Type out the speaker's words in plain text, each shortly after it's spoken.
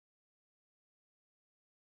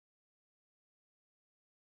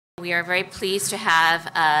We are very pleased to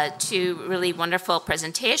have two really wonderful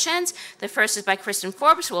presentations. The first is by Kristen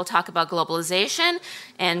Forbes, who will talk about globalization.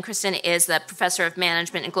 And Kristen is the professor of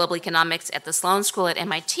management and global economics at the Sloan School at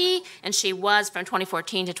MIT, and she was from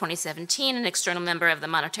 2014 to 2017 an external member of the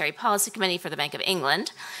Monetary Policy Committee for the Bank of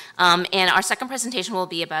England. And our second presentation will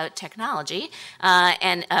be about technology.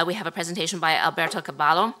 And we have a presentation by Alberto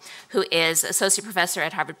Caballo, who is associate professor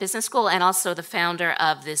at Harvard Business School and also the founder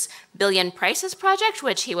of this Billion Prices Project,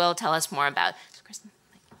 which he will tell us more about. So, Kristen,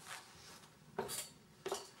 thank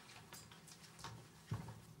you.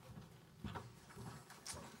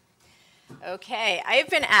 Okay, I've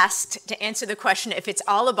been asked to answer the question if it's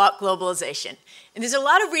all about globalization. And there's a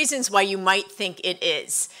lot of reasons why you might think it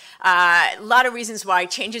is. A lot of reasons why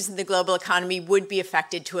changes in the global economy would be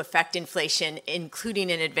affected to affect inflation, including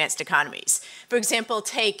in advanced economies. For example,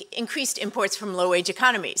 take increased imports from low-wage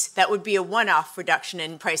economies. That would be a one-off reduction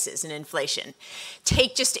in prices and inflation.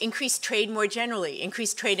 Take just increased trade more generally.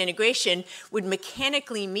 Increased trade integration would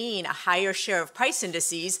mechanically mean a higher share of price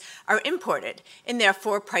indices are imported, and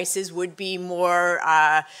therefore prices would be more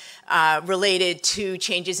related to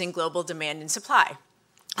changes in global demand and supply.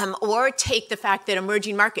 Or take the fact that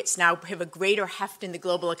emerging markets now have a greater heft in the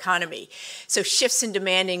global economy. So shifts in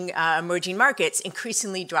demanding emerging markets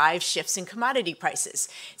increasingly drive shifts in commodity prices.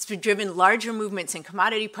 It's been driven larger movements in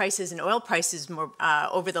commodity prices and oil prices more,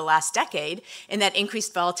 over the last decade, and that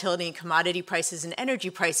increased volatility in commodity prices and energy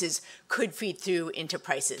prices could feed through into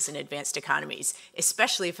prices in advanced economies,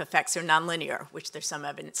 especially if effects are nonlinear, which there's some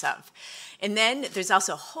evidence of. And then there's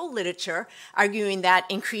also whole literature arguing that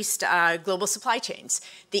increased global supply chains,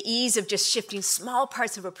 the ease of just shifting small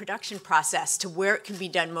parts of a production process to where it can be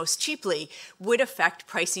done most cheaply would affect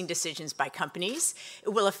pricing decisions by companies. It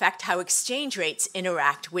will affect how exchange rates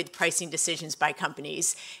interact with pricing decisions by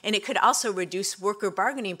companies. And it could also reduce worker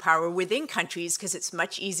bargaining power within countries because it's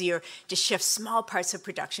much easier to shift small parts of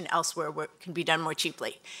production elsewhere where it can be done more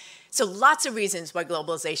cheaply. So lots of reasons why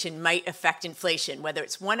globalization might affect inflation, whether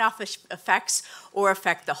it's one-off effects or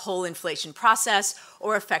affect the whole inflation process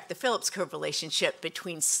or affect the Phillips curve relationship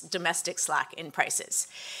between domestic slack and prices.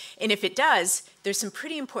 And if it does, there's some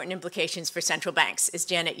pretty important implications for central banks, as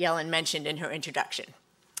Janet Yellen mentioned in her introduction.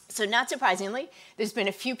 So not surprisingly, there's been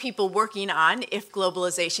a few people working on if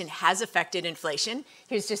globalization has affected inflation.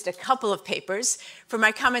 Here's just a couple of papers. For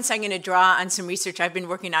my comments, I'm going to draw on some research I've been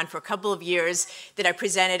working on for a couple of years that I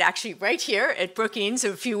presented actually right here at Brookings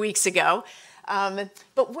a few weeks ago.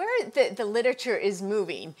 But where the literature is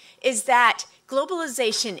moving is that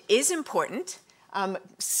globalization is important.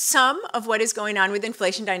 Some of what is going on with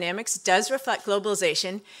inflation dynamics does reflect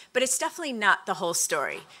globalization, but it's definitely not the whole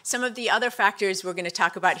story. Some of the other factors we're going to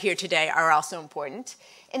talk about here today are also important.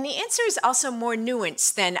 And the answer is also more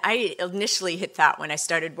nuanced than I initially had thought when I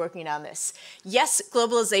started working on this. Yes,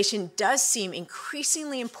 globalization does seem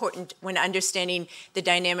increasingly important when understanding the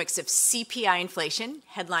dynamics of CPI inflation,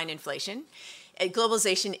 headline inflation.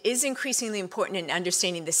 Globalization is increasingly important in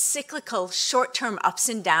understanding the cyclical short-term ups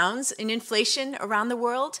and downs in inflation around the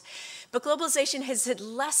world. But globalization has had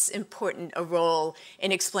less important a role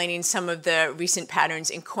in explaining some of the recent patterns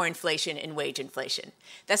in core inflation and wage inflation.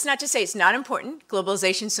 That's not to say it's not important.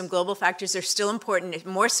 Globalization, some global factors are still important,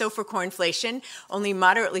 more so for core inflation, only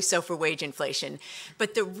moderately so for wage inflation.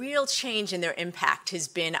 But the real change in their impact has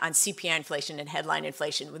been on CPI inflation and headline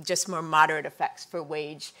inflation, with just more moderate effects for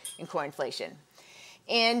wage and core inflation.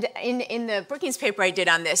 And in the Brookings paper I did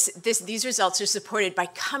on these results are supported by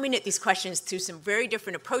coming at these questions through some very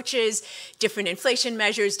different approaches, different inflation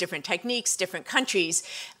measures, different techniques, different countries.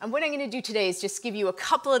 And what I'm going to do today is just give you a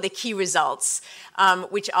couple of the key results,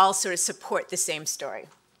 which all sort of support the same story.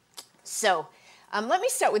 So let me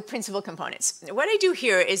start with principal components. What I do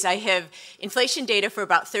here is I have inflation data for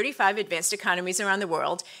about 35 advanced economies around the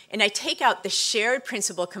world, and I take out the shared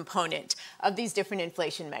principal component of these different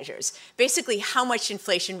inflation measures, basically how much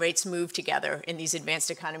inflation rates move together in these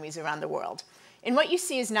advanced economies around the world. And what you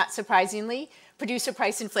see is, not surprisingly, producer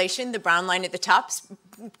price inflation, the brown line at the top, is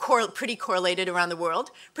pretty correlated around the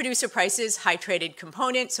world. Producer prices, high traded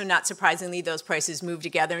component, so not surprisingly, those prices move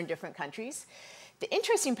together in different countries. The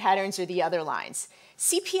interesting patterns are the other lines.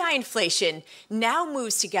 CPI inflation now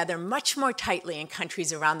moves together much more tightly in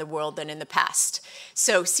countries around the world than in the past.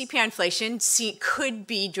 So CPI inflation could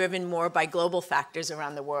be driven more by global factors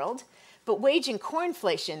around the world. But wage and core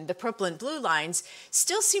inflation, the purple and blue lines,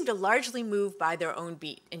 still seem to largely move by their own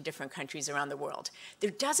beat in different countries around the world.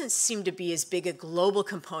 There doesn't seem to be as big a global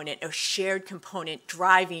component or shared component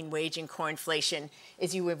driving wage and core inflation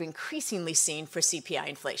as you have increasingly seen for CPI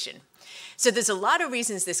inflation. So there's a lot of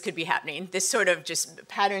reasons this could be happening. This sort of just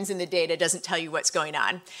patterns in the data doesn't tell you what's going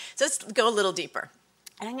on. So let's go a little deeper.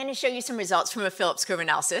 And I'm going to show you some results from a Phillips curve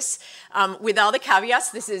analysis. With all the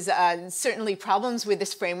caveats, this is certainly problems with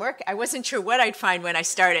this framework. I wasn't sure what I'd find when I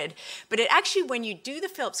started, but it actually, when you do the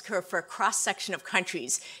Phillips curve for a cross-section of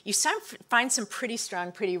countries, you find some pretty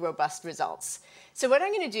strong, pretty robust results. So what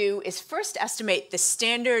I'm going to do is first estimate the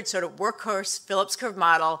standard sort of workhorse Phillips curve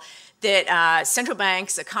model that central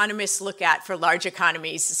banks, economists look at for large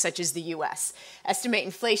economies such as the US. Estimate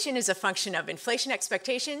inflation is a function of inflation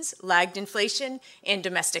expectations, lagged inflation, and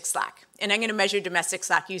domestic slack. And I'm going to measure domestic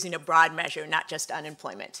slack using a broad measure, not just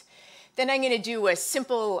unemployment. Then I'm going to do a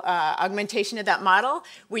simple augmentation of that model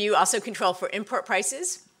where you also control for import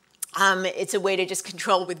prices. It's a way to just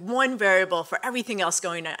control with one variable for everything else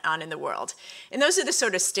going on in the world. And those are the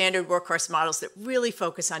sort of standard workhorse models that really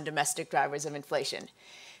focus on domestic drivers of inflation.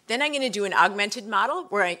 Then I'm going to do an augmented model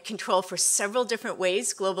where I control for several different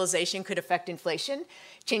ways globalization could affect inflation.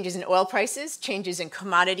 Changes in oil prices, changes in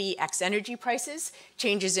commodity x energy prices,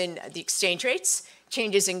 changes in the exchange rates,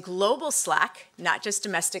 changes in global slack, not just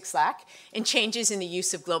domestic slack, and changes in the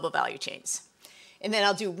use of global value chains. And then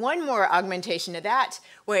I'll do one more augmentation of that,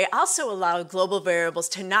 where I also allow global variables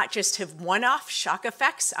to not just have one-off shock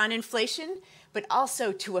effects on inflation, but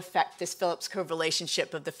also to affect this Phillips curve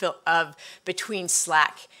relationship between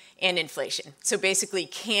slack and inflation. So basically,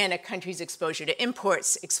 can a country's exposure to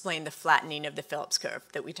imports explain the flattening of the Phillips curve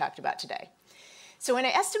that we talked about today? So when I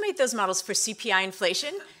estimate those models for CPI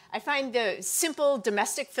inflation, I find the simple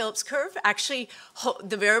domestic Phillips curve, actually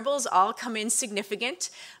the variables all come in significant,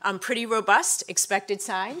 pretty robust, expected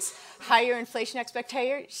signs, higher inflation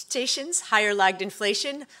expectations, higher lagged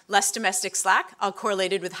inflation, less domestic slack, all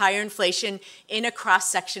correlated with higher inflation in a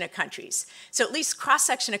cross-section of countries. So at least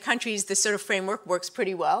cross-section of countries, this sort of framework works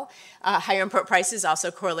pretty well. Higher import prices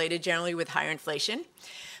also correlated generally with higher inflation.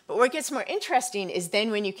 But where it gets more interesting is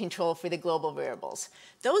then when you control for the global variables.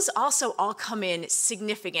 Those also all come in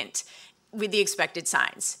significant with the expected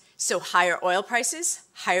signs. So higher oil prices,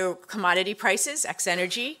 higher commodity prices, x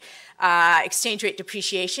energy, exchange rate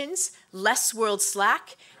depreciations, less world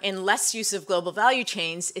slack, and less use of global value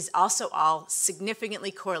chains is also all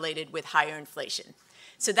significantly correlated with higher inflation.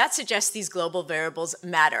 So that suggests these global variables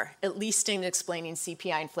matter, at least in explaining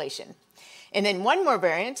CPI inflation. And then one more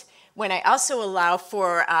variant, when I also allow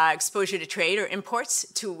for exposure to trade or imports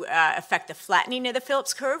to affect the flattening of the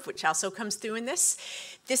Phillips curve, which also comes through in this.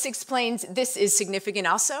 This explains, this is significant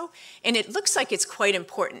also, and it looks like it's quite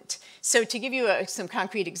important. So to give you some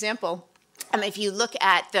concrete example, if you look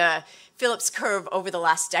at the Phillips curve over the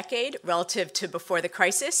last decade relative to before the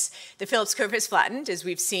crisis, the Phillips curve has flattened, as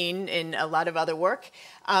we've seen in a lot of other work,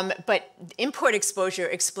 but import exposure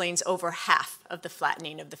explains over half of the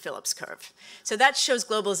flattening of the Phillips curve. So that shows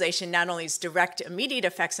globalization not only has direct immediate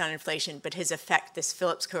effects on inflation, but has affected this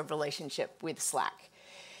Phillips curve relationship with slack.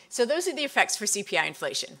 So those are the effects for CPI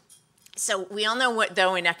inflation. So we all know what,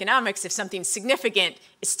 though, in economics, if something's significant,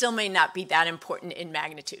 it still may not be that important in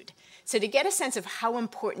magnitude. So to get a sense of how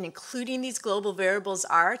important including these global variables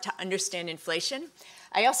are to understand inflation,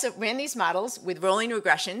 I also ran these models with rolling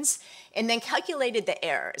regressions and then calculated the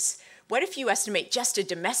errors. What if you estimate just a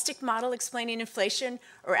domestic model explaining inflation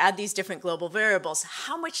or add these different global variables?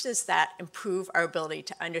 How much does that improve our ability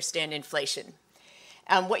to understand inflation?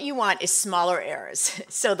 What you want is smaller errors.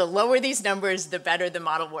 So the lower these numbers, the better the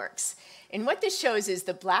model works. And what this shows is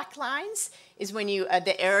the black lines is when you,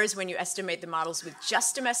 the errors when you estimate the models with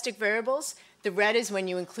just domestic variables. The red is when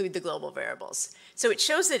you include the global variables. So it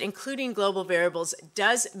shows that including global variables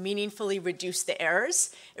does meaningfully reduce the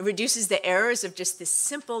errors. It reduces the errors of just this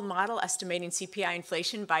simple model estimating CPI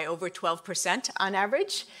inflation by over 12% on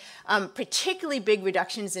average. Particularly big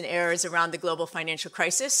reductions in errors around the global financial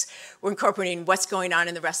crisis. We're incorporating what's going on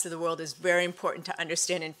in the rest of the world is very important to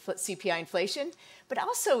understand CPI inflation, but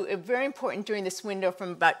also very important during this window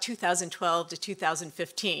from about 2012 to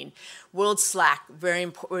 2015. World slack very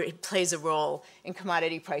important, plays a role in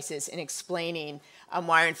commodity prices in explaining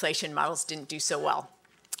why our inflation models didn't do so well.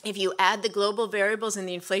 If you add the global variables in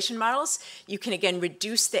the inflation models, you can again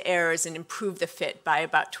reduce the errors and improve the fit by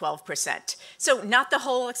about 12%. So not the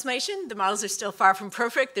whole explanation. The models are still far from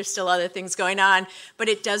perfect. There's still other things going on, but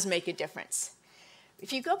it does make a difference.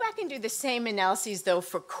 If you go back and do the same analyses, though,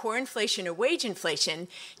 for core inflation or wage inflation,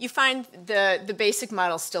 you find the basic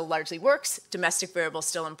model still largely works. Domestic variables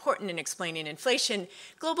still important in explaining inflation.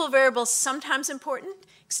 Global variables sometimes important.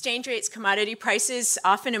 Exchange rates, commodity prices,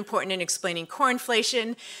 often important in explaining core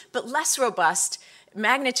inflation, but less robust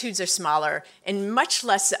magnitudes are smaller, and much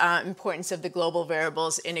less importance of the global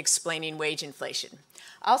variables in explaining wage inflation.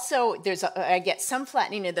 Also, I get some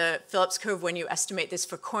flattening of the Phillips curve when you estimate this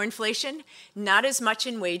for core inflation, not as much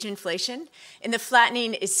in wage inflation. And the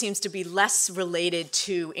flattening, it seems to be less related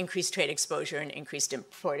to increased trade exposure and increased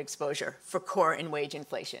import exposure for core and wage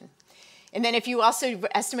inflation. And then if you also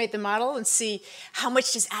estimate the model and see how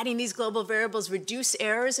much does adding these global variables reduce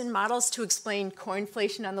errors in models to explain core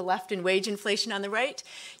inflation on the left and wage inflation on the right,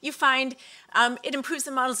 you find it improves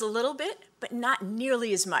the models a little bit, but not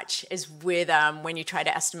nearly as much as with when you try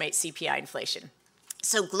to estimate CPI inflation.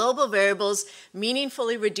 So global variables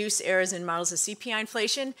meaningfully reduce errors in models of CPI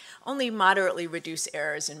inflation, only moderately reduce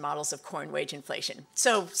errors in models of core and wage inflation.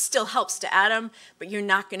 So still helps to add them, but you're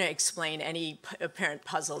not going to explain any apparent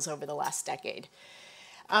puzzles over the last decade.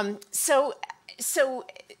 So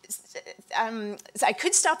I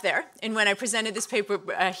could stop there, and when I presented this paper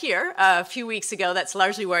here a few weeks ago, that's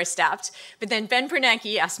largely where I stopped. But then Ben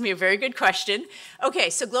Bernanke asked me a very good question. Okay,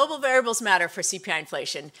 so global variables matter for CPI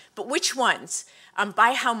inflation, but which ones?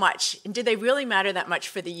 By how much? And do they really matter that much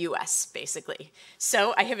for the US, basically?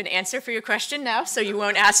 So I have an answer for your question now, so you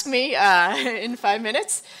won't ask me in 5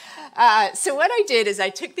 minutes. So what I did is I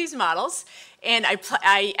took these models, and I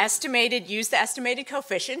used the estimated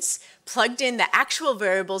coefficients, plugged in the actual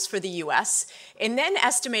variables for the US, and then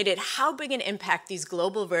estimated how big an impact these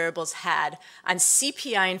global variables had on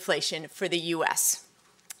CPI inflation for the US.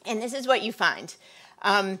 And this is what you find.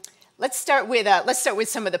 Let's start with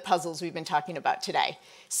some of the puzzles we've been talking about today.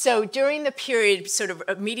 So during the period, sort of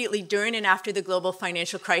immediately during and after the global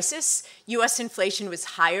financial crisis, US inflation was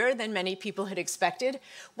higher than many people had expected.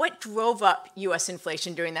 What drove up US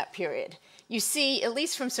inflation during that period? You see, at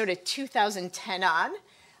least from sort of 2010 on,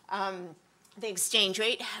 the exchange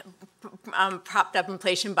rate propped up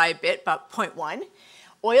inflation by a bit, about 0.1.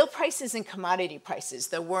 Oil prices and commodity prices,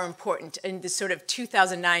 though, were important in the sort of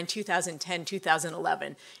 2009, 2010,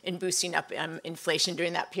 2011 in boosting up inflation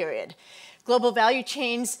during that period. Global value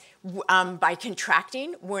chains, by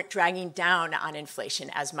contracting, weren't dragging down on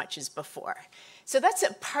inflation as much as before. So that's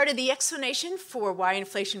a part of the explanation for why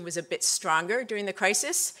inflation was a bit stronger during the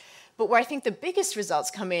crisis. But where I think the biggest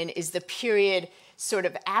results come in is the period sort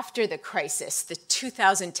of after the crisis, the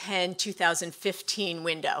 2010-2015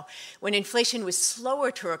 window, when inflation was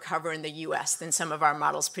slower to recover in the US than some of our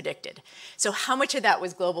models predicted. So how much of that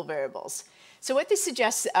was global variables? So what this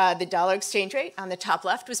suggests, the dollar exchange rate on the top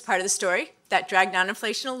left was part of the story. That dragged down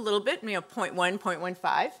inflation a little bit, 0.1,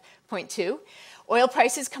 0.15, 0.2. Oil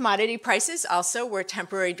prices, commodity prices also were a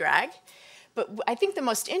temporary drag. But I think the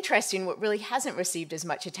most interesting, what really hasn't received as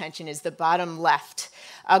much attention, is the bottom left.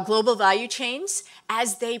 Global value chains,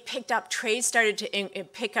 as they picked up, trade started to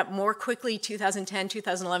pick up more quickly, 2010,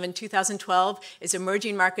 2011, 2012, as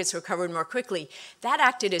emerging markets recovered more quickly. That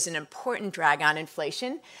acted as an important drag on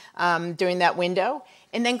inflation during that window.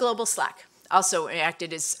 And then global slack also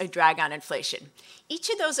acted as a drag on inflation. Each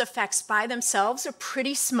of those effects by themselves are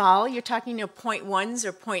pretty small. You're talking 0.1s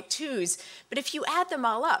or 0.2s, but if you add them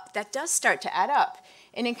all up, that does start to add up.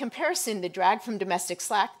 And in comparison, the drag from domestic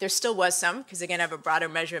slack, there still was some, because again, I have a broader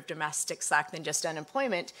measure of domestic slack than just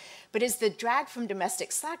unemployment, but as the drag from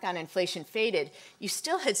domestic slack on inflation faded, you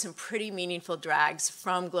still had some pretty meaningful drags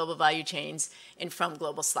from global value chains and from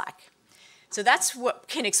global slack. So that's what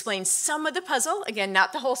can explain some of the puzzle, again,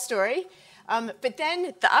 not the whole story. But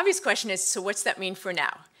then the obvious question is, so what's that mean for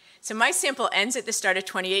now? So my sample ends at the start of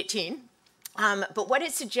 2018. But what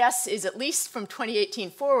it suggests is, at least from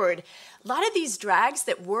 2018 forward, a lot of these drags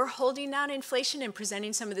that were holding down inflation and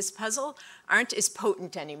presenting some of this puzzle aren't as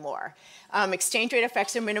potent anymore. Exchange rate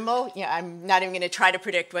effects are minimal. I'm not even going to try to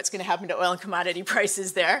predict what's going to happen to oil and commodity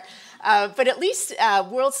prices there. But at least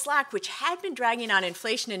world slack, which had been dragging on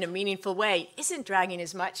inflation in a meaningful way, isn't dragging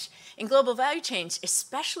as much. And global value chains,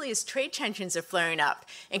 especially as trade tensions are flaring up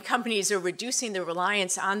and companies are reducing their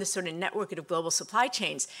reliance on the sort of network of global supply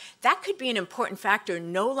chains, that could be an important factor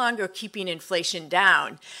no longer keeping inflation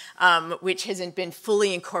down, which hasn't been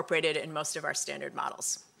fully incorporated in most of our standard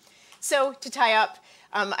models. So to tie up,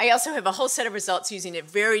 I also have a whole set of results using a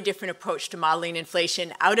very different approach to modeling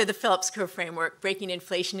inflation out of the Phillips curve framework, breaking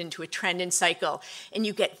inflation into a trend and cycle, and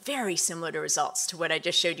you get very similar results to what I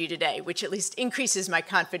just showed you today, which at least increases my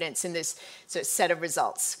confidence in this set of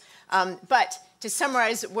results. But to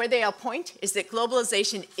summarize, where they all point is that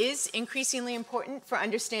globalization is increasingly important for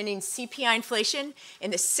understanding CPI inflation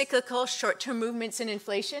and the cyclical short-term movements in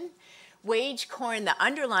inflation. Wage, core, and the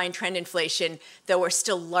underlying trend inflation, though, are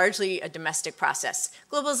still largely a domestic process.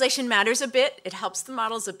 Globalization matters a bit, it helps the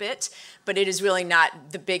models a bit, but it is really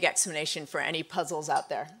not the big explanation for any puzzles out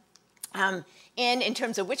there. And in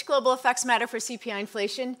terms of which global effects matter for CPI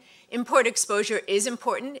inflation, import exposure is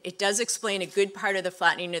important. It does explain a good part of the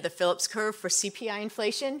flattening of the Phillips curve for CPI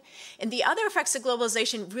inflation. And the other effects of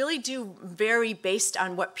globalization really do vary based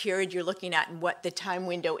on what period you're looking at and what the time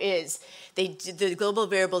window is. The global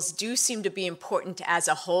variables do seem to be important as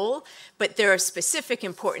a whole, but their specific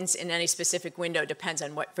importance in any specific window depends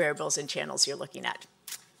on what variables and channels you're looking at.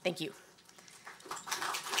 Thank you.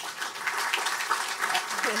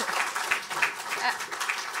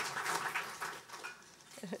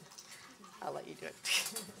 I'll let you do it.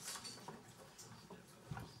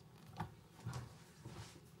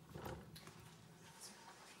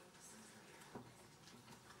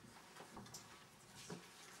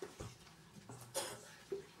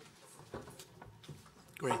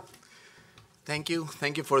 Great. Thank you.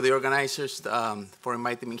 Thank you for the organizers for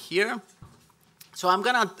inviting me here. So I'm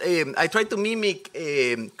gonna, I tried to mimic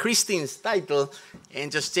Christine's title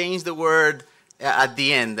and just change the word at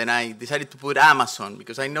the end, and I decided to put Amazon,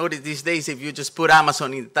 because I know that these days if you just put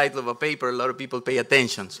Amazon in the title of a paper, a lot of people pay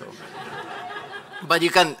attention. So, but you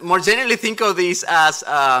can more generally think of this as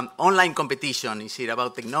online competition. Is it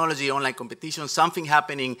about technology, online competition, something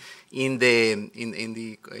happening in the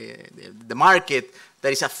market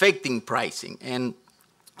that is affecting pricing? And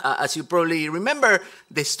as you probably remember,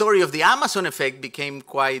 the story of the Amazon effect became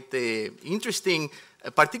quite interesting,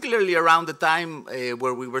 particularly around the time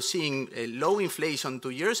where we were seeing low inflation 2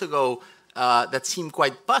 years ago that seemed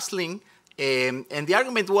quite puzzling. And the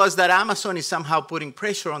argument was that Amazon is somehow putting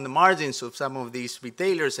pressure on the margins of some of these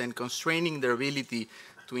retailers and constraining their ability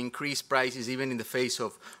to increase prices even in the face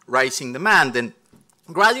of rising demand. And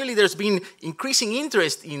gradually, there's been increasing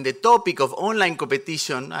interest in the topic of online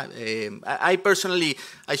competition. I personally,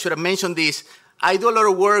 I should have mentioned this, I do a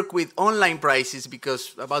lot of work with online prices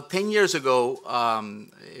because about 10 years ago,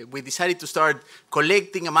 we decided to start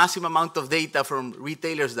collecting a massive amount of data from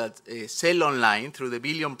retailers that sell online through the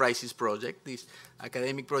Billion Prices Project, this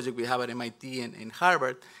academic project we have at MIT and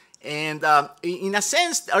Harvard. And in a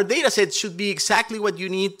sense, our data set should be exactly what you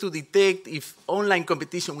need to detect if online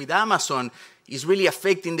competition with Amazon is really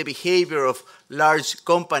affecting the behavior of large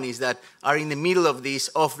companies that are in the middle of this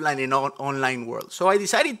offline and online world. So I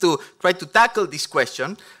decided to try to tackle this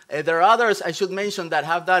question. There are others I should mention that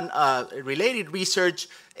have done related research.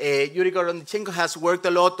 Yuri Gorodnichenko has worked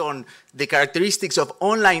a lot on the characteristics of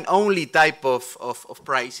online-only type of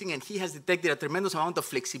pricing, and he has detected a tremendous amount of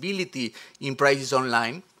flexibility in prices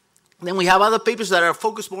online. Then we have other papers that are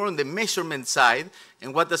focused more on the measurement side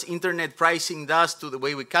and what does internet pricing does to the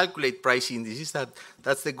way we calculate price indices.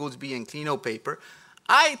 That's the Goodsby and Klenow paper.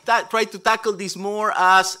 I tried to tackle this more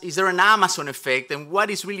as, is there an Amazon effect, and what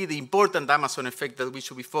is really the important Amazon effect that we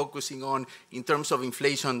should be focusing on in terms of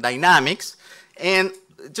inflation dynamics. And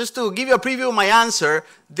just to give you a preview of my answer,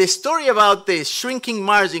 the story about the shrinking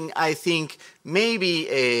margin, I think, may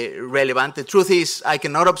be relevant. The truth is, I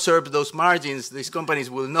cannot observe those margins. These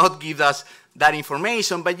companies will not give us that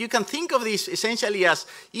information. But you can think of this essentially as,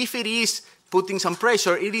 if it is putting some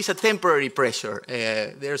pressure, it is a temporary pressure.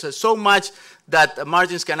 There's so much that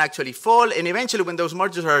margins can actually fall, and eventually when those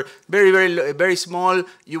margins are very small,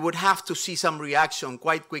 you would have to see some reaction,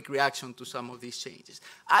 quite quick reaction to some of these changes.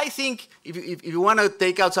 I think if you want to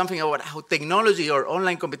take out something about how technology or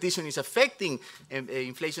online competition is affecting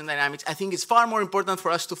inflation dynamics, I think it's far more important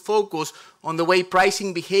for us to focus on the way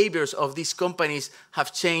pricing behaviors of these companies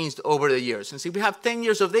have changed over the years. And so if we have 10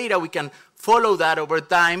 years of data, we can follow that over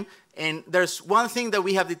time. And there's one thing that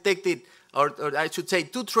we have detected, or I should say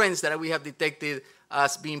 2 trends that we have detected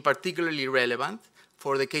as being particularly relevant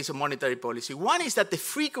for the case of monetary policy. One is that the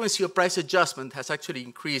frequency of price adjustment has actually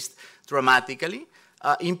increased dramatically.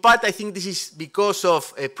 In part, I think this is because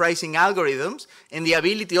of pricing algorithms and the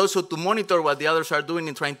ability also to monitor what the others are doing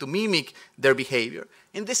and trying to mimic their behavior.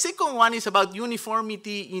 And the second one is about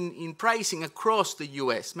uniformity in pricing across the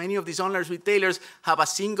US. Many of these online retailers have a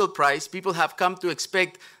single price. People have come to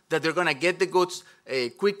expect that they're going to get the goods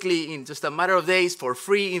quickly in just a matter of days for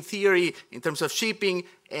free in theory in terms of shipping,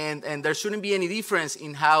 and there shouldn't be any difference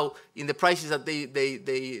in how in the prices that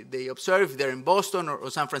they observe if they're in Boston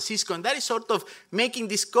or San Francisco, and that is sort of making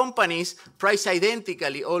these companies price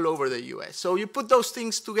identically all over the US. So you put those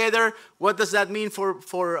things together, what does that mean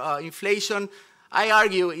for inflation? I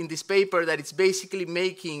argue in this paper that it's basically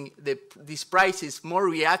making these prices more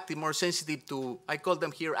reactive, more sensitive to, I call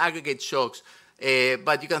them here aggregate shocks.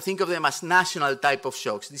 But you can think of them as national type of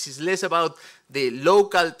shocks. This is less about the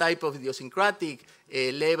local type of idiosyncratic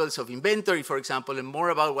levels of inventory, for example, and more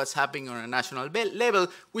about what's happening on a national level,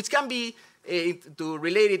 which can be to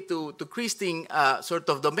relate it to Christine, sort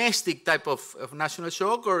of domestic type of national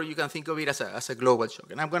shock, or you can think of it as a global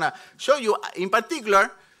shock. And I'm going to show you in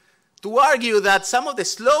particular to argue that some of the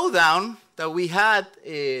slowdown that we had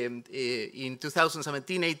in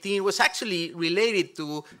 2017-18 was actually related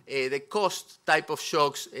to the cost type of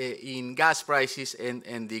shocks in gas prices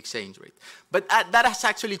and the exchange rate. But that has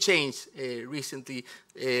actually changed recently,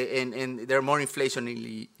 and they're more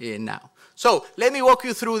inflationary now. So let me walk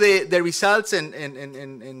you through the results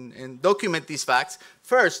and document these facts.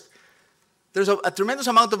 First, there's a tremendous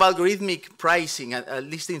amount of algorithmic pricing, at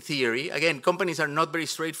least in theory. Again, companies are not very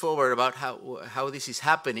straightforward about how this is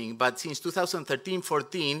happening, but since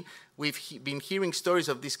 2013-14, we've been hearing stories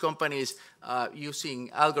of these companies using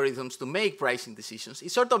algorithms to make pricing decisions.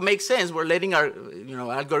 It sort of makes sense. We're letting our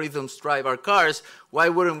algorithms drive our cars. Why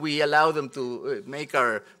wouldn't we allow them to make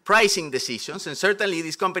our pricing decisions? And certainly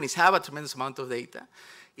these companies have a tremendous amount of data.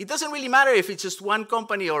 It doesn't really matter if it's just one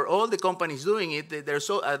company or all the companies doing it.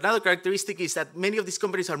 Another characteristic is that many of these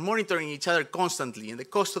companies are monitoring each other constantly, and the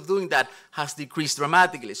cost of doing that has decreased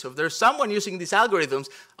dramatically. So if there's someone using these algorithms,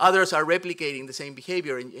 others are replicating the same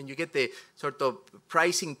behavior, and you get the sort of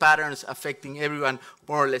pricing patterns affecting everyone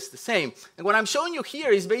more or less the same. And what I'm showing you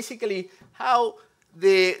here is basically how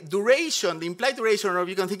the duration, the implied duration, or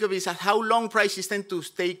you can think of it as how long prices tend to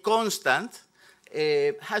stay constant,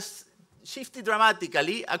 has shifted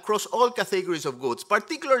dramatically across all categories of goods,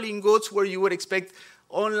 particularly in goods where you would expect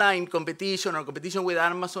online competition or competition with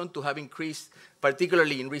Amazon to have increased,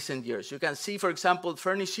 particularly in recent years. You can see, for example,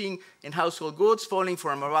 furnishing and household goods falling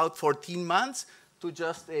from about 14 months to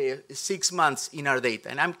just 6 months in our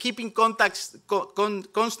data. And I'm keeping constant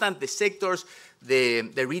the sectors,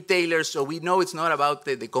 the retailers, so we know it's not about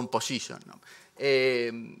the composition. No?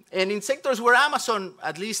 And in sectors where Amazon,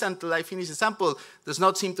 at least until I finish the sample, does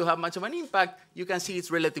not seem to have much of an impact, you can see it's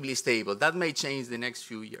relatively stable. That may change the next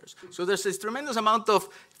few years. So there's this tremendous amount of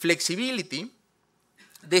flexibility.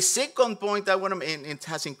 The second point I want to, and it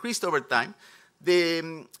has increased over time,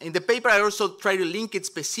 in the paper I also try to link it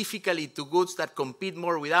specifically to goods that compete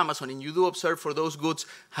more with Amazon, and you do observe for those goods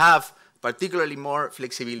have particularly more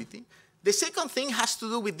flexibility. The second thing has to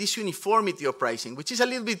do with this uniformity of pricing, which is a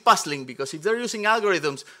little bit puzzling, because if they're using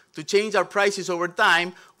algorithms to change our prices over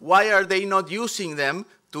time, why are they not using them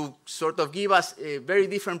to sort of give us very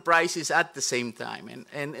different prices at the same time?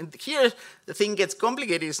 And here the thing gets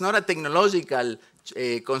complicated. It's not a technological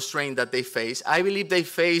constraint that they face. I believe they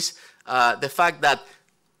face the fact that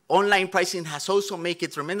online pricing has also made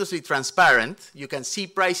it tremendously transparent. You can see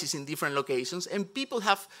prices in different locations, and people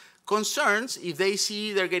have concerns if they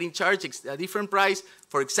see they're getting charged a different price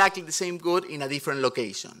for exactly the same good in a different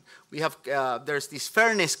location. We have, there's this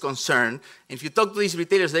fairness concern, and if you talk to these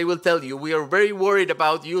retailers, they will tell you, we are very worried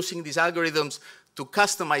about using these algorithms to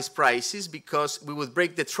customize prices because we would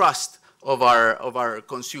break the trust of our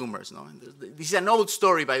consumers. No? And this is an old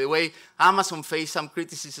story, by the way. Amazon faced some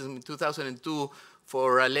criticism in 2002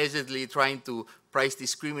 for allegedly trying to price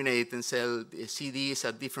discriminate and sell CDs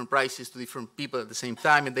at different prices to different people at the same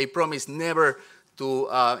time, and they promised never to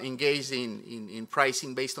engage in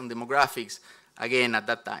pricing based on demographics again at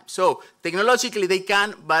that time. So technologically they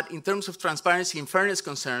can, but in terms of transparency and fairness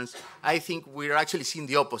concerns, I think we're actually seeing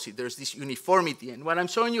the opposite. There's this uniformity, and what I'm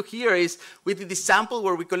showing you here is we did this sample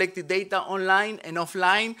where we collected data online and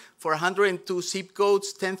offline for 102 zip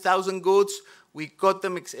codes, 10,000 goods. We got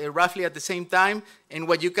them roughly at the same time, and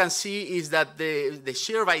what you can see is that the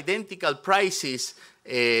share of identical prices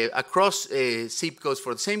across zip codes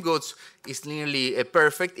for the same goods is nearly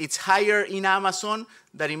perfect. It's higher in Amazon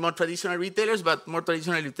than in more traditional retailers, but more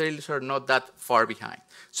traditional retailers are not that far behind.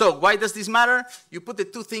 So why does this matter? You put the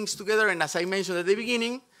two things together, and as I mentioned at the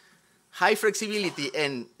beginning, high flexibility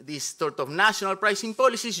and these sort of national pricing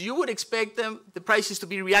policies, you would expect the prices to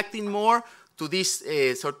be reacting more to these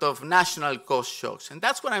sort of national cost shocks. And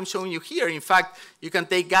that's what I'm showing you here. In fact, you can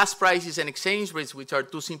take gas prices and exchange rates, which are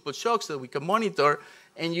two simple shocks that we can monitor,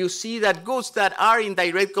 and you see that goods that are in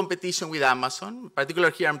direct competition with Amazon, in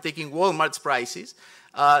particular here I'm taking Walmart's prices,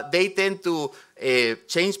 they tend to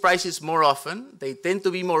change prices more often, they tend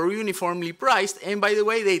to be more uniformly priced, and by the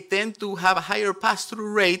way, they tend to have a higher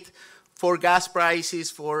pass-through rate for gas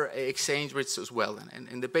prices, for exchange rates as well.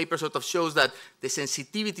 And the paper sort of shows that the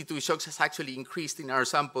sensitivity to shocks has actually increased in our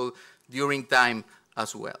sample during time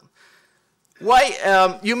as well.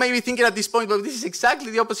 Why? You may be thinking at this point, but this is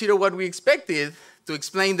exactly the opposite of what we expected to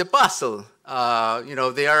explain the puzzle.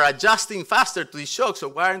 They are adjusting faster to these shocks, so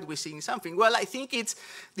why aren't we seeing something? Well, I think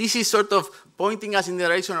this is sort of pointing us in the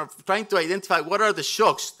direction of trying to identify what are the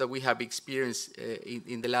shocks that we have experienced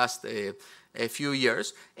in the last few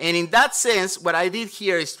years. And in that sense, what I did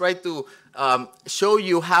here is try to show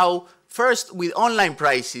you how, first, with online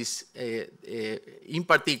prices in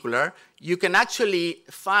particular, you can actually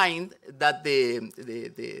find that the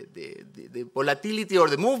volatility or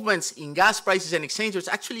the movements in gas prices and exchange rates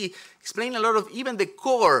actually explain a lot of even the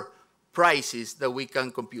core prices that we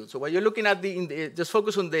can compute. So what you're looking at, just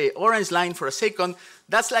focus on the orange line for a second,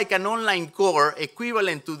 that's like an online core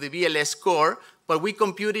equivalent to the BLS core, but we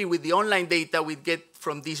compute it with the online data we get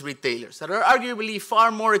from these retailers that are arguably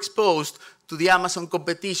far more exposed to the Amazon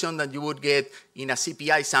competition than you would get in a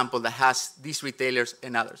CPI sample that has these retailers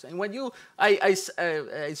and others. And when I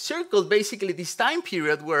circled basically this time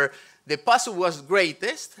period where the puzzle was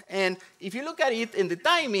greatest, and if you look at it in the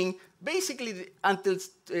timing, basically until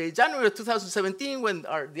January of 2017, when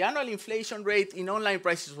the annual inflation rate in online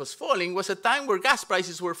prices was falling, was a time where gas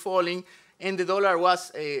prices were falling and the dollar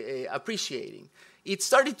was appreciating. It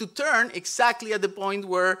started to turn exactly at the point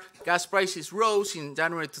where gas prices rose in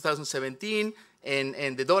January 2017,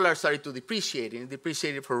 and the dollar started to depreciate, and it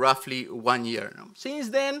depreciated for roughly 1 year now. Since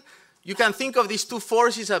then, you can think of these two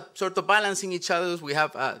forces as sort of balancing each other. We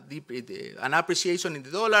have an appreciation in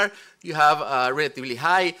the dollar, you have relatively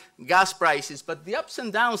high gas prices, but the ups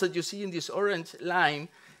and downs that you see in this orange line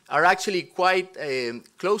are actually quite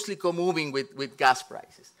closely co-moving with gas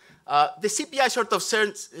prices. The CPI sort of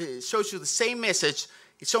shows you the same message,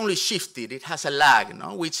 it's only shifted, it has a lag,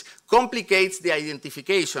 no? Which complicates the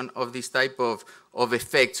identification of this type of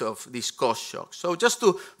effects of these cost shocks. So just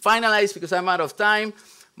to finalize, because I'm out of time,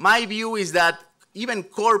 my view is that even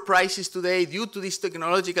core prices today, due to these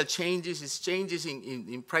technological changes, these changes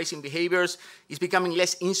in pricing behaviors, is becoming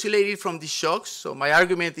less insulated from these shocks. So my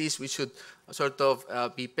argument is we should sort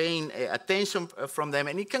of be paying attention from them.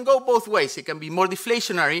 And it can go both ways. It can be more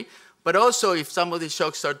deflationary, but also if some of these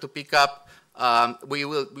shocks start to pick up,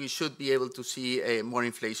 we should be able to see more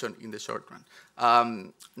inflation in the short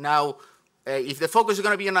run. Now, if the focus is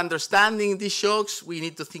going to be on understanding these shocks, we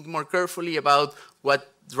need to think more carefully about what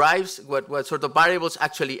drives, what sort of variables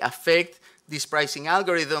actually affect these pricing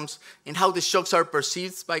algorithms and how the shocks are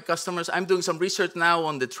perceived by customers. I'm doing some research now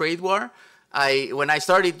on the trade war. When I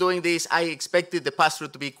started doing this, I expected the pass-through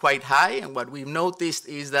to be quite high, and what we've noticed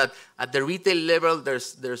is that at the retail level,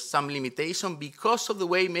 there's some limitation because of the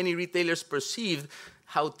way many retailers perceived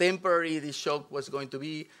how temporary this shock was going to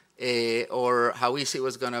be, or how easy it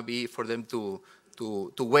was going to be for them to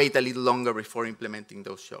wait a little longer before implementing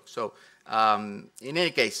those shocks. So in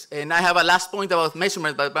any case, and I have a last point about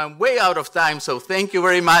measurement, but I'm way out of time, so thank you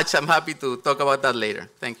very much. I'm happy to talk about that later.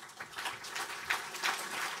 Thank you.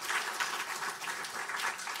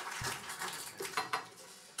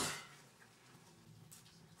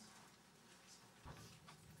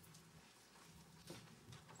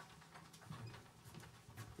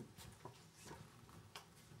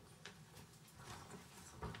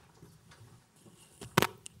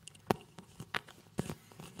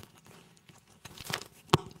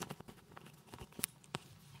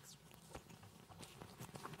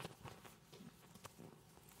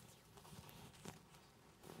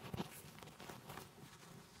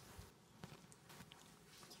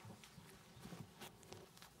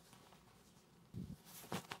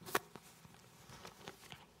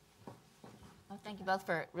 Thank you both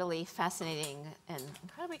for really fascinating and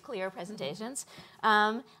incredibly clear presentations.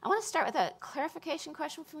 I want to start with a clarification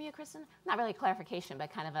question from you, Kristen. Not really a clarification,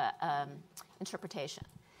 but kind of a interpretation.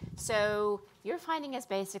 So your finding is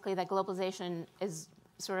basically that globalization is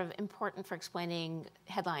sort of important for explaining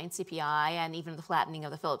headline CPI and even the flattening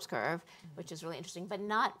of the Phillips curve, which is really interesting, but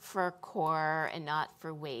not for core and not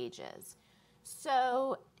for wages.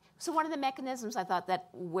 So one of the mechanisms I thought that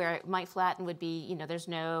where it might flatten would be, you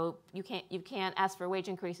know, you can't ask for wage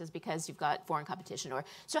increases because you've got foreign competition. Or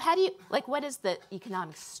so how do you, like, what is the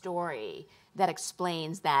economic story that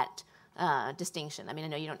explains that distinction? I mean, I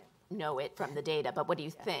know you don't know it from the data, but what do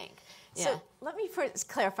you think? Yeah. So let me first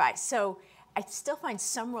clarify. So I still find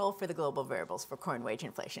some role for the global variables for core and wage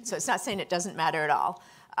inflation. So it's not saying it doesn't matter at all.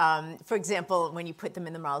 For example, when you put them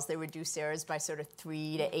in the models, they reduce errors by sort of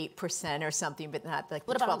 3 to 8% or something, but not like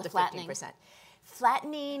 12 to 15%.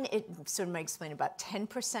 Flattening, it sort of might explain about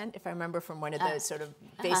 10%, if I remember from one of those sort of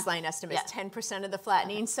baseline estimates, 10% of the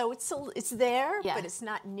flattening. So it's there, but it's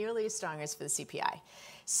not nearly as strong as for the CPI.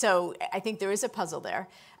 So I think there is a puzzle there.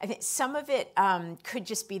 I think some of it could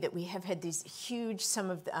just be that we have had these huge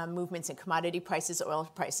movements in commodity prices, oil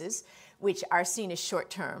prices, which are seen as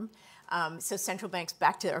short-term. So central banks,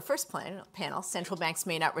 back to our first panel, central banks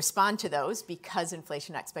may not respond to those because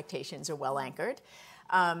inflation expectations are well anchored.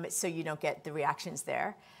 So you don't get the reactions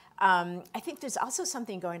there. I think there's also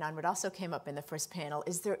something going on, what also came up in the first panel,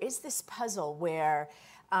 is there is this puzzle where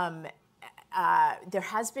there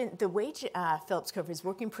has been, the wage Phillips curve is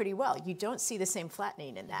working pretty well. You don't see the same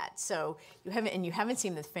flattening in that. So you haven't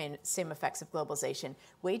seen the same effects of globalization.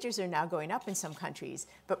 Wages are now going up in some countries,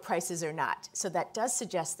 but prices are not. So that does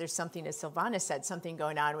suggest there's something, as Silvana said, something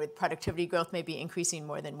going on with productivity growth maybe increasing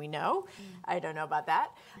more than we know. I don't know about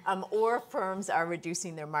that. Or firms are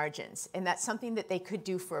reducing their margins. And that's something that they could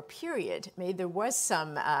do for a period. Maybe there was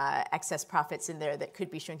some excess profits in there that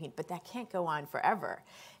could be shrinking, but that can't go on forever.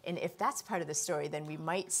 And if that's part of the story, then we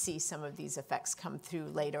might see some of these effects come through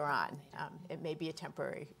later on. It may be a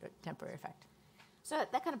temporary effect. So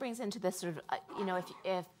that kind of brings into this sort of,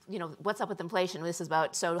 if what's up with inflation? This is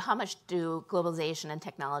about, so how much do globalization and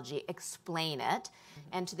technology explain it?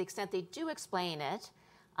 And to the extent they do explain it,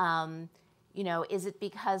 is it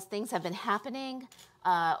because things have been happening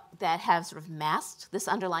that have sort of masked this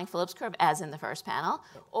underlying Phillips curve, as in the first panel,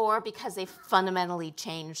 or because they fundamentally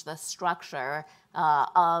changed the structure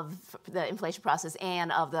of the inflation process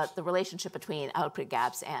and of the relationship between output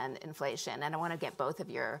gaps and inflation? And I want to get both of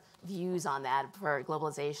your views on that for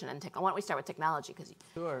globalization and technology. Why don't we start with technology?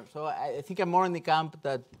 Sure. So I think I'm more in the camp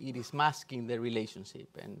that it is masking the relationship,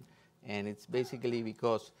 and it's basically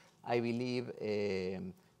because I believe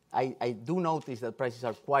I do notice that prices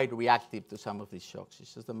are quite reactive to some of these shocks.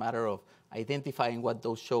 It's just a matter of identifying what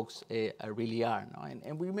those shocks really are. No?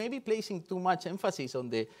 And we may be placing too much emphasis on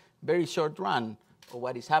the very short run of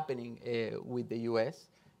what is happening with the US,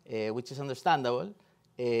 which is understandable.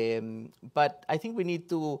 But I think we need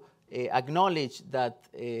to acknowledge that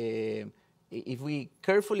if we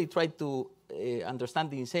carefully try to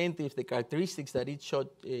understand the incentives, the characteristics that each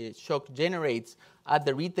shock generates at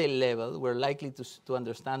the retail level, we're likely to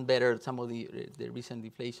understand better some of the recent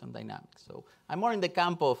deflation dynamics. So I'm more in the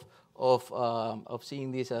camp of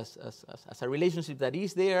seeing this as a relationship that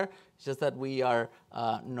is there. It's just that we are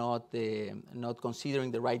not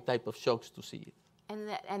considering the right type of shocks to see it.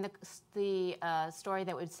 And the story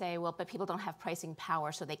that would say, well, but people don't have pricing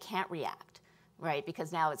power, so they can't react, right?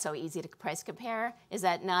 Because now it's so easy to price compare. Is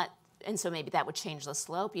that not? And so maybe that would change the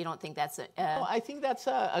slope. You don't think that's Well, I think that's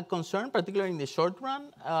a concern, particularly in the short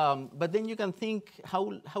run. But then you can think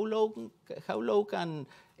how low can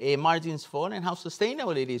margins fall and how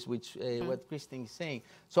sustainable it is, which what Christine is saying.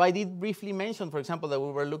 So I did briefly mention, for example, that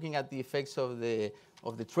we were looking at the effects of the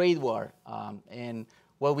trade war, and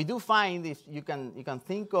what we do find is you can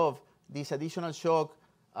think of this additional shock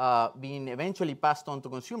being eventually passed on to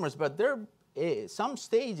consumers, but there are some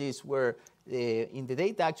stages where in the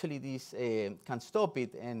data actually this can stop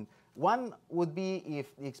it, and one would be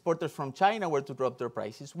if the exporters from China were to drop their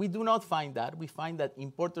prices. We do not find that. We find that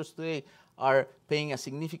importers today are paying a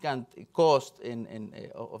significant cost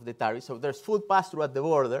of the tariff, so there's full pass-through at the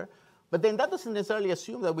border. But then that doesn't necessarily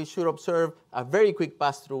assume that we should observe a very quick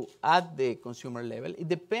pass-through at the consumer level. It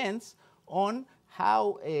depends on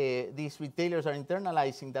how these retailers are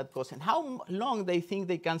internalizing that cost and how long they think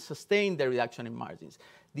they can sustain the reduction in margins.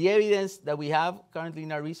 The evidence that we have currently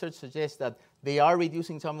in our research suggests that they are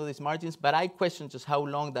reducing some of these margins, but I question just how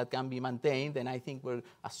long that can be maintained. And I think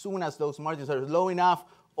as soon as those margins are low enough,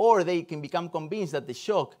 or they can become convinced that the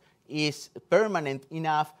shock is permanent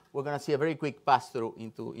enough, we're going to see a very quick pass-through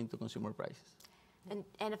into consumer prices.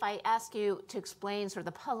 And if I ask you to explain sort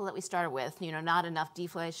of the puzzle that we started with, not enough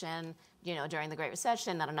deflation, during the Great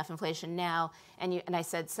Recession, not enough inflation now, and I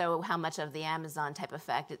said, so how much of the Amazon type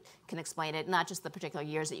effect can explain it, not just the particular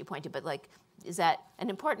years that you pointed, but like, is that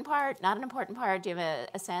an important part, not an important part? Do you have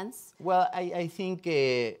a sense? Well, I think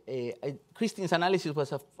Christine's analysis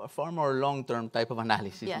was a far more long-term type of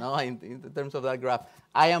analysis, in terms of that graph.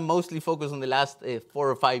 I am mostly focused on the last 4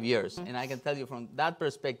 or 5 years, and I can tell you from that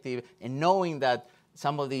perspective, and knowing that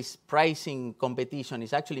some of this pricing competition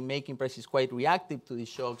is actually making prices quite reactive to these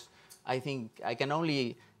shocks, I think I can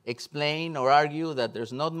only explain or argue that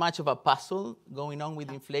there's not much of a puzzle going on with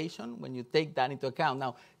inflation when you take that into account.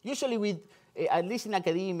 Now, usually at least in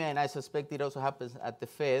academia, and I suspect it also happens at the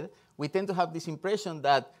Fed, we tend to have this impression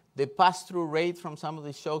that the pass-through rate from some of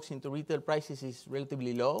the shocks into retail prices is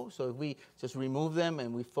relatively low. So if we just remove them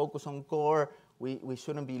and we focus on core, we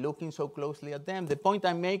shouldn't be looking so closely at them. The point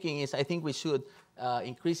I'm making is I think we should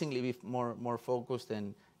increasingly be more focused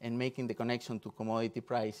and making the connection to commodity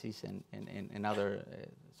prices and other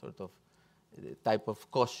sort of type of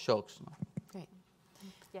cost shocks. Great.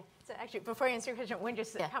 Yeah. So actually, before I answer your question, one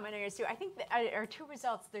just comment on yours too. I think that our two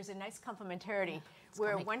results, there's a nice complementarity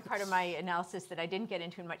where one part of my analysis that I didn't get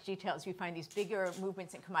into in much detail is we find these bigger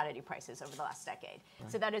movements in commodity prices over the last decade. Right.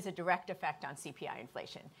 So that is a direct effect on CPI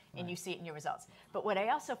inflation, and you see it in your results. But what I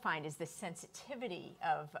also find is the sensitivity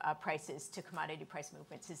of prices to commodity price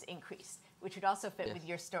movements has increased, which would also fit with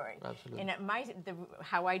your story. Absolutely. And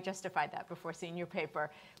how I justified that before seeing your paper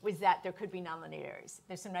was that there could be nonlinearities.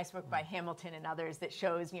 There's some nice work by Hamilton and others that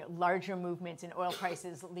shows larger movements in oil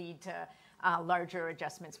prices lead to larger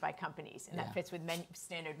adjustments by companies, and that fits with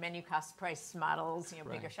standard menu cost price models.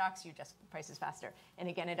 Bigger shocks, you adjust prices faster, and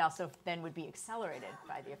again, it also then would be accelerated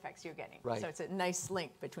by the effects you're getting. Right. So it's a nice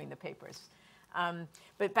link between the papers.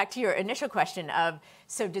 But back to your initial question of,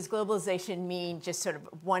 so does globalization mean just sort of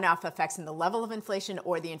one-off effects in the level of inflation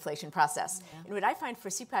or the inflation process? Yeah. And what I find for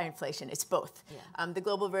CPI inflation, it's both. Yeah. The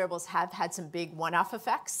global variables have had some big one-off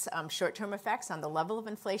effects, short-term effects on the level of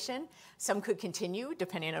inflation. Some could continue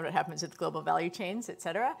depending on what happens with global value chains, et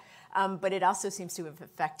cetera. But it also seems to have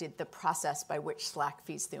affected the process by which slack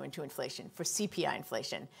feeds through into inflation. For CPI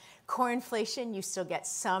inflation, core inflation, you still get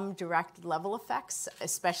some direct level effects,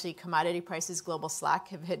 especially commodity prices, global slack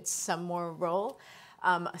have had some more role,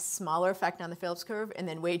 a smaller effect on the Phillips curve, and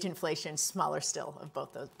then wage inflation, smaller still of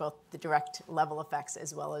both those, both the direct level effects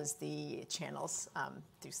as well as the channels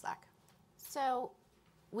through slack. So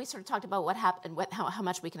we sort of talked about what happened, how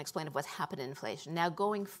much we can explain of what's happened in inflation. Now,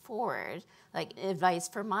 going forward, like advice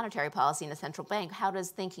for monetary policy in a central bank, how does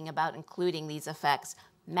thinking about including these effects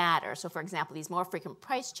matter? So, for example, these more frequent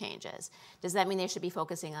price changes, does that mean they should be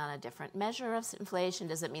focusing on a different measure of inflation?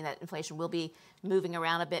 Does it mean that inflation will be moving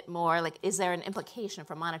around a bit more? Like, is there an implication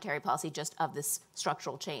for monetary policy just of this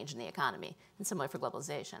structural change in the economy? And similar for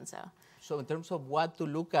globalization, So in terms of what to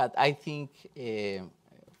look at, I think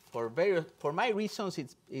for my reasons,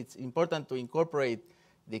 it's important to incorporate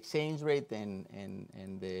the exchange rate and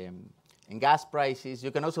gas prices.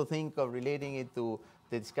 You can also think of relating it to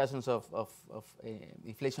the discussions of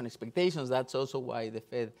inflation expectations. That's also why the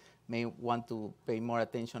Fed may want to pay more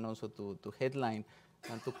attention also to headline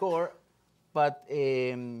than to core. But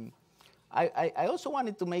I also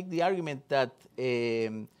wanted to make the argument that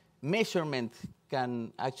measurement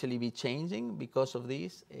can actually be changing because of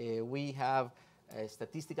this. We have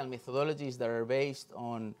statistical methodologies that are based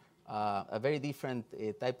on a very different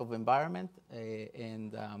type of environment,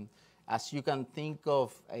 as you can think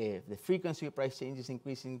of the frequency of price changes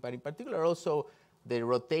increasing, but in particular also the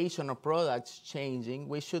rotation of products changing,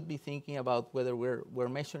 we should be thinking about whether we're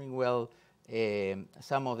measuring well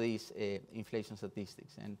some of these inflation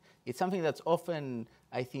statistics. And it's something that's often,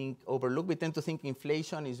 I think, overlooked. We tend to think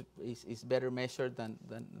inflation is better measured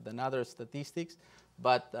than other statistics,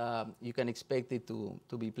 but you can expect it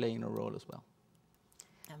to be playing a role as well.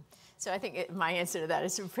 So I think my answer to that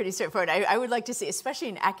is pretty straightforward. I would like to see, especially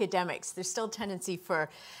in academics, there's still a tendency for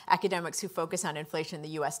academics who focus on inflation in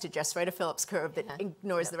the U.S. to just write a Phillips curve that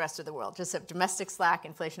ignores the rest of the world. Just have domestic slack,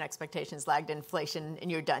 inflation expectations, lagged inflation, and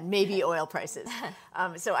you're done. Maybe oil prices.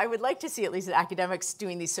 So I would like to see at least academics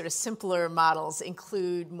doing these sort of simpler models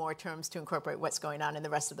include more terms to incorporate what's going on in the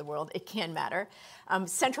rest of the world. It can matter.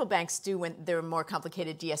 Central banks do, when they're more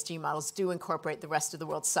complicated DSG models, do incorporate the rest of the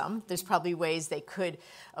world some. There's probably ways they could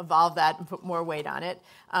evolve that and put more weight on it.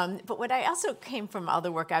 But what I also came from other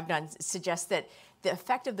work I've done suggests that the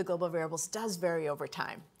effect of the global variables does vary over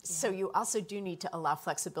time. Yeah. So you also do need to allow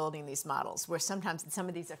flexibility in these models, where sometimes some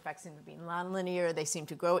of these effects seem to be nonlinear, they seem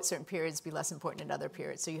to grow at certain periods, be less important at other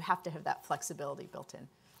periods. So you have to have that flexibility built in.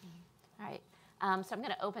 All right. So I'm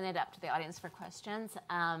going to open it up to the audience for questions.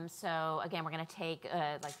 So again, we're going to take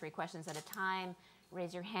like 3 questions at a time.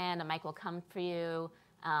 Raise your hand, a mic will come for you,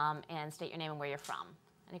 and state your name and where you're from.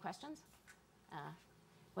 Any questions?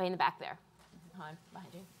 Way in the back there. Behind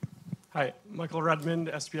you. Hi, Michael Redmond,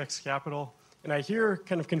 SPX Capital. And I hear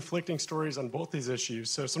kind of conflicting stories on both these issues.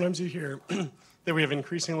 So sometimes you hear that we have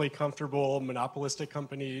increasingly comfortable monopolistic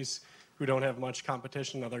companies who don't have much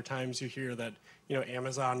competition. Other times you hear that,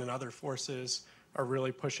 Amazon and other forces are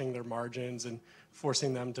really pushing their margins and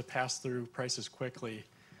forcing them to pass through prices quickly.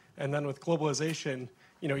 And then with globalization,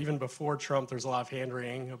 even before Trump, there's a lot of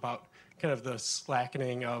hand-wringing about kind of the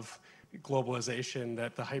slackening of globalization,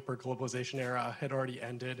 that the hyper-globalization era had already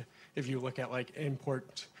ended. If you look at like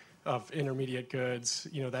import of intermediate goods,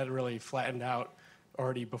 that really flattened out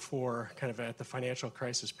already before kind of at the financial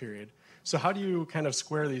crisis period. So how do you kind of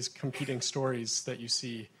square these competing stories that you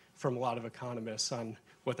see from a lot of economists on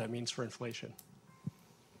what that means for inflation?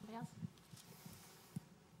 Anybody else?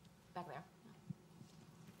 Back there.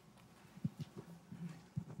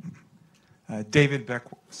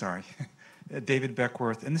 David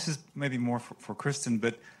Beckworth, and this is maybe more for Kristen,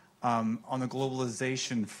 but On the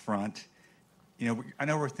globalization front, I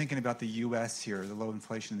know we're thinking about the U.S. here, the low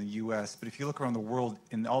inflation in the U.S., but if you look around the world,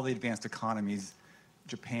 in all the advanced economies,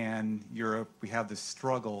 Japan, Europe, we have this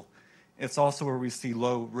struggle. It's also where we see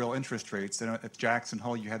low real interest rates. And at Jackson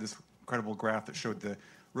Hole, you had this incredible graph that showed the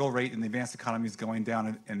real rate in the advanced economies going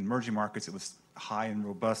down. In emerging markets, it was high and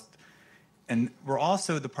robust. And we're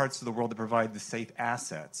also the parts of the world that provide the safe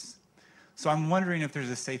assets. So I'm wondering if there's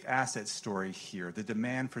a safe asset story here, the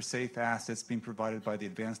demand for safe assets being provided by the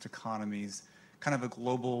advanced economies, kind of a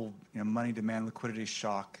global money demand liquidity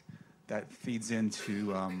shock that feeds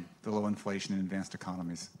into the low inflation in advanced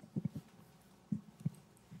economies. Why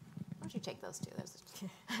don't you take those two?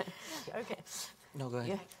 Okay. No, go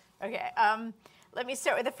ahead. Yeah. Okay. Let me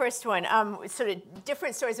start with the first one. Sort of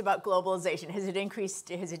different stories about globalization. Has it increased?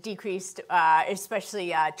 Has it decreased?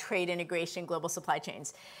 Especially trade integration, global supply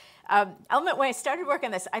chains. When I started work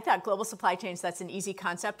on this, I thought global supply chains, that's an easy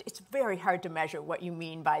concept. It's very hard to measure what you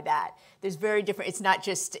mean by that. There's very different, it's not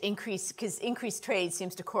just increase, because increased trade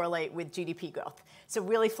seems to correlate with GDP growth. So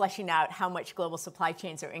really fleshing out how much global supply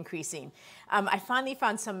chains are increasing. I finally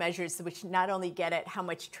found some measures which not only get at how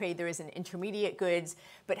much trade there is in intermediate goods,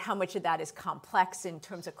 but how much of that is complex in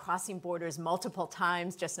terms of crossing borders multiple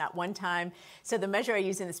times, just not one time. So the measure I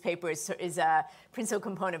use in this paper is a principal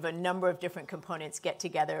component of a number of different components get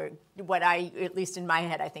together, what I, at least in my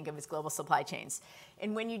head, I think of as global supply chains.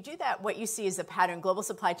 And when you do that, what you see is a pattern. Global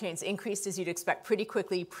supply chains increased, as you'd expect, pretty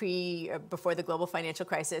quickly before the global financial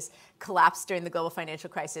crisis, collapsed during the global financial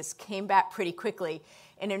crisis, came back pretty quickly,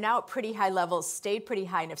 and are now at pretty high levels, stayed pretty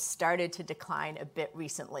high, and have started to decline a bit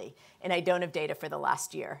recently. And I don't have data for the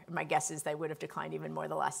last year. My guess is they would have declined even more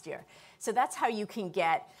the last year. So that's how you can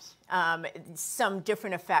get some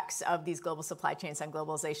different effects of these global supply chains on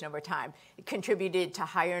globalization over time. It contributed to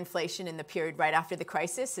higher inflation in the period right after the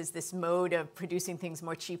crisis as this mode of producing things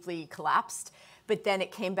more cheaply collapsed. But then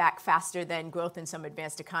it came back faster than growth in some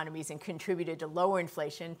advanced economies and contributed to lower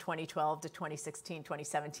inflation 2012 to 2016,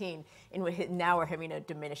 2017. And now we're having a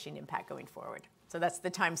diminishing impact going forward. So that's the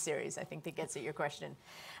time series, I think, that gets at your question.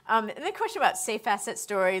 And the question about safe asset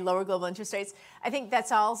story, lower global interest rates, I think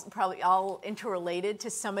that's probably all interrelated to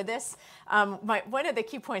some of this. One of the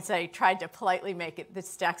key points I tried to politely make at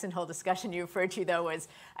this Jackson Hole discussion you referred to, though, was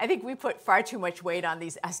I think we put far too much weight on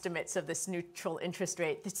these estimates of this neutral interest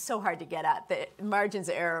rate. It's so hard to get at. The margins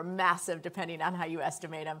of error are massive depending on how you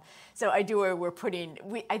estimate them. So I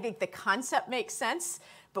think the concept makes sense,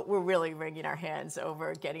 but we're really wringing our hands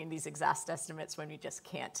over getting these exact estimates when we just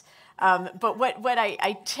can't. But where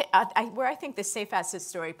I think the safe asset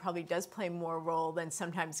story probably does play more role than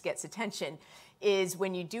sometimes gets attention is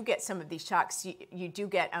when you do get some of these shocks, you do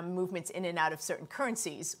get movements in and out of certain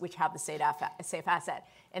currencies which have the safe asset.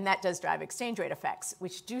 And that does drive exchange rate effects,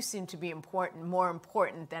 which do seem to be more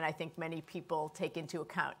important than I think many people take into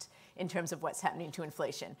account in terms of what's happening to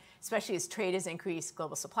inflation. Especially as trade has increased,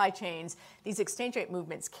 global supply chains, these exchange rate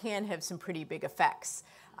movements can have some pretty big effects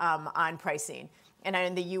on pricing. And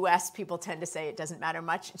in the US, people tend to say it doesn't matter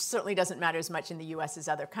much. It certainly doesn't matter as much in the US as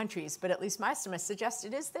other countries, but at least my estimates suggest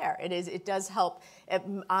it is there. It does help,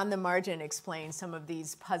 on the margin, explain some of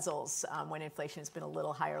these puzzles when inflation has been a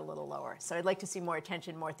little higher, a little lower. So I'd like to see more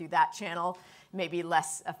attention more through that channel, maybe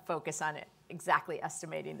less a focus on it exactly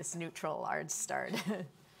estimating this neutral large start.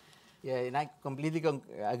 Yeah, and I completely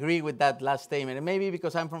agree with that last statement. And maybe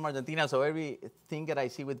because I'm from Argentina, so everything that I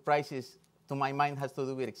see with prices, to my mind, has to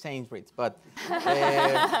do with exchange rates. But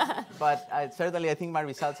certainly, I think my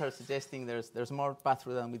results are suggesting there's more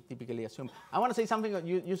pass-through than we typically assume. I want to say something that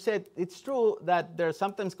you said. It's true that there are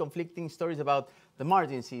sometimes conflicting stories about the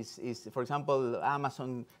margins. Is for example,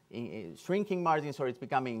 Amazon shrinking margins, or it's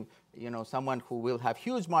becoming someone who will have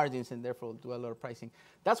huge margins and therefore do a lot of pricing.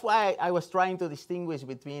 That's why I was trying to distinguish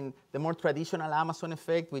between the more traditional Amazon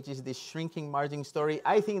effect, which is the shrinking margin story.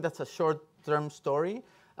 I think that's a short-term story.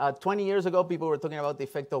 20 years ago, people were talking about the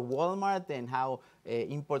effect of Walmart and how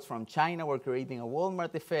imports from China were creating a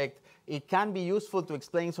Walmart effect. It can be useful to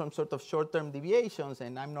explain some sort of short-term deviations,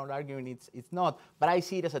 and I'm not arguing it's not, but I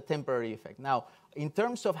see it as a temporary effect. Now, in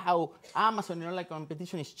terms of how Amazon and online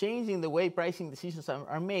competition is changing the way pricing decisions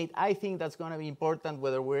are made, I think that's going to be important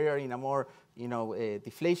whether we're in a more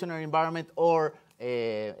deflationary environment or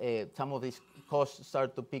some of these costs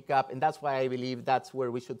start to pick up, and that's why I believe that's where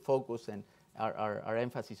we should focus and our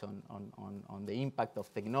emphasis on the impact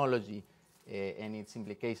of technology and its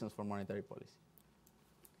implications for monetary policy.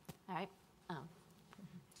 All right. So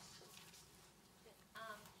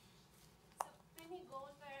Penny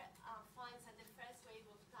Goldberg finds that the first wave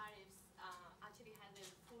of tariffs actually had a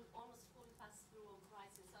almost full pass-through of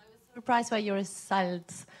prices. So I was surprised by your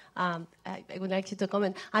results I would like you to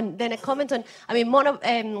comment. And then a comment on, I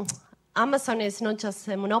mean, Amazon is not just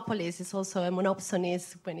a monopolist, it's also a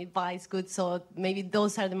monopsonist when it buys goods. So maybe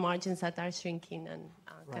those are the margins that are shrinking and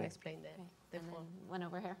can explain the fall. One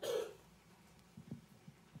over here.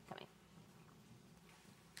 Coming.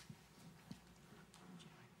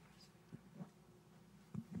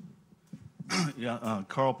 Yeah,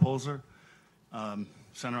 Carl Polzer,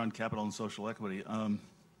 Center on Capital and Social Equity.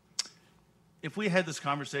 If we had this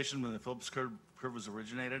conversation when the Phillips curve was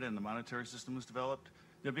originated and the monetary system was developed,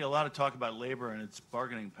 there'd be a lot of talk about labor and its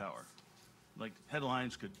bargaining power. Like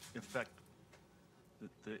headlines could affect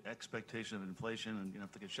the expectation of inflation, and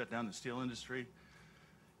if they could shut down the steel industry.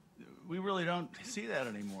 We really don't see that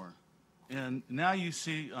anymore. And now you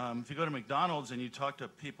see, if you go to McDonald's and you talk to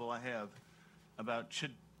people I have about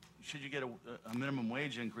should you get a minimum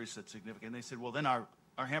wage increase that's significant, they said, well, then our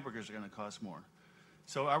hamburgers are going to cost more.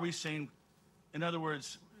 So are we seeing, in other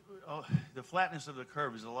words, the flatness of the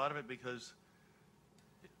curve, is a lot of it because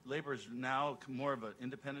labor is now more of an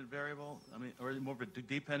independent variable, or more of a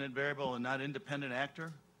dependent variable and not independent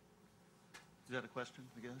actor? Is that a question,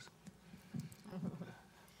 I guess?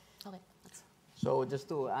 Okay. So just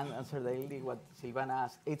to answer daily what Silvana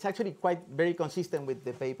asked, it's actually very consistent with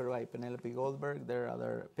the paper by Penelope Goldberg. There are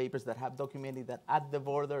other papers that have documented that at the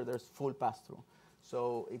border there's full pass-through.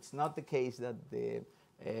 So it's not the case that the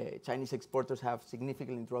Chinese exporters have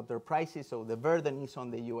significantly dropped their prices, so the burden is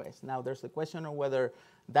on the U.S. Now there's the question of whether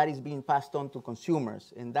that is being passed on to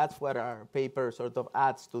consumers, and that's what our paper sort of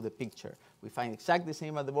adds to the picture. We find exactly the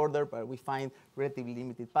same at the border, but we find relatively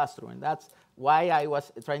limited pass-through, and that's why I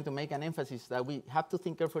was trying to make an emphasis that we have to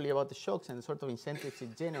think carefully about the shocks and the sort of incentives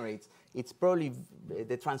it generates. It's probably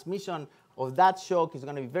the transmission of that shock is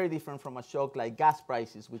going to be very different from a shock like gas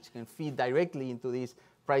prices, which can feed directly into these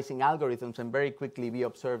pricing algorithms and very quickly be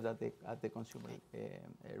observed at the consumer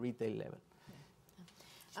retail level.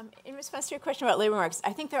 In response to your question about labor markets,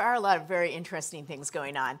 I think there are a lot of very interesting things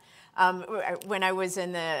going on. When I was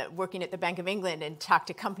working at the Bank of England and talked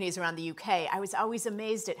to companies around the UK, I was always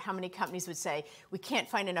amazed at how many companies would say, we can't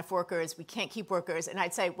find enough workers, we can't keep workers, and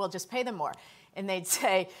I'd say, well, just pay them more. And they'd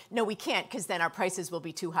say, no, we can't, because then our prices will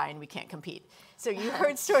be too high and we can't compete. So you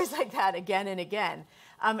heard stories like that again and again.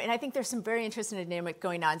 And I think there's some very interesting dynamic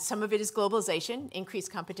going on. Some of it is globalization,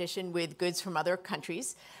 increased competition with goods from other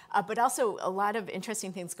countries, but also a lot of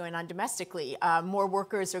interesting things going on domestically. More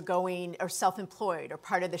workers are self-employed or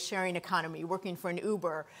part of the sharing economy, working for an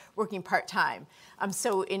Uber, working part-time.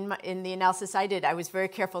 So in the analysis I did, I was very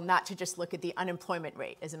careful not to just look at the unemployment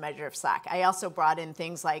rate as a measure of slack. I also brought in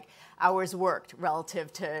things like hours worked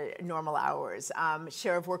relative to normal hours,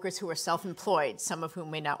 share of workers who are self-employed, some of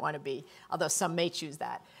whom may not want to be, although some may choose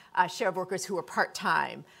that. Share of workers who are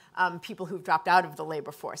part-time, people who've dropped out of the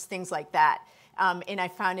labor force, things like that. And I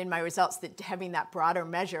found in my results that having that broader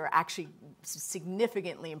measure actually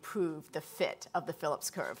significantly improved the fit of the Phillips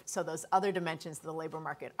curve. So those other dimensions of the labor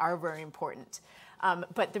market are very important.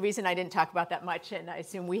 But the reason I didn't talk about that much, and I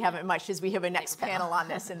assume we haven't much, is we have a next panel on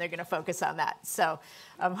this, and they're going to focus on that. So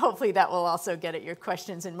hopefully that will also get at your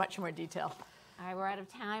questions in much more detail. All right, we're out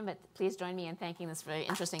of time, but please join me in thanking this very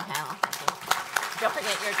interesting panel. Don't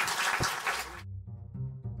forget your...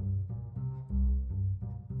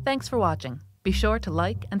 Thanks for watching. Be sure to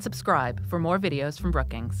like and subscribe for more videos from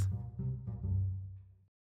Brookings.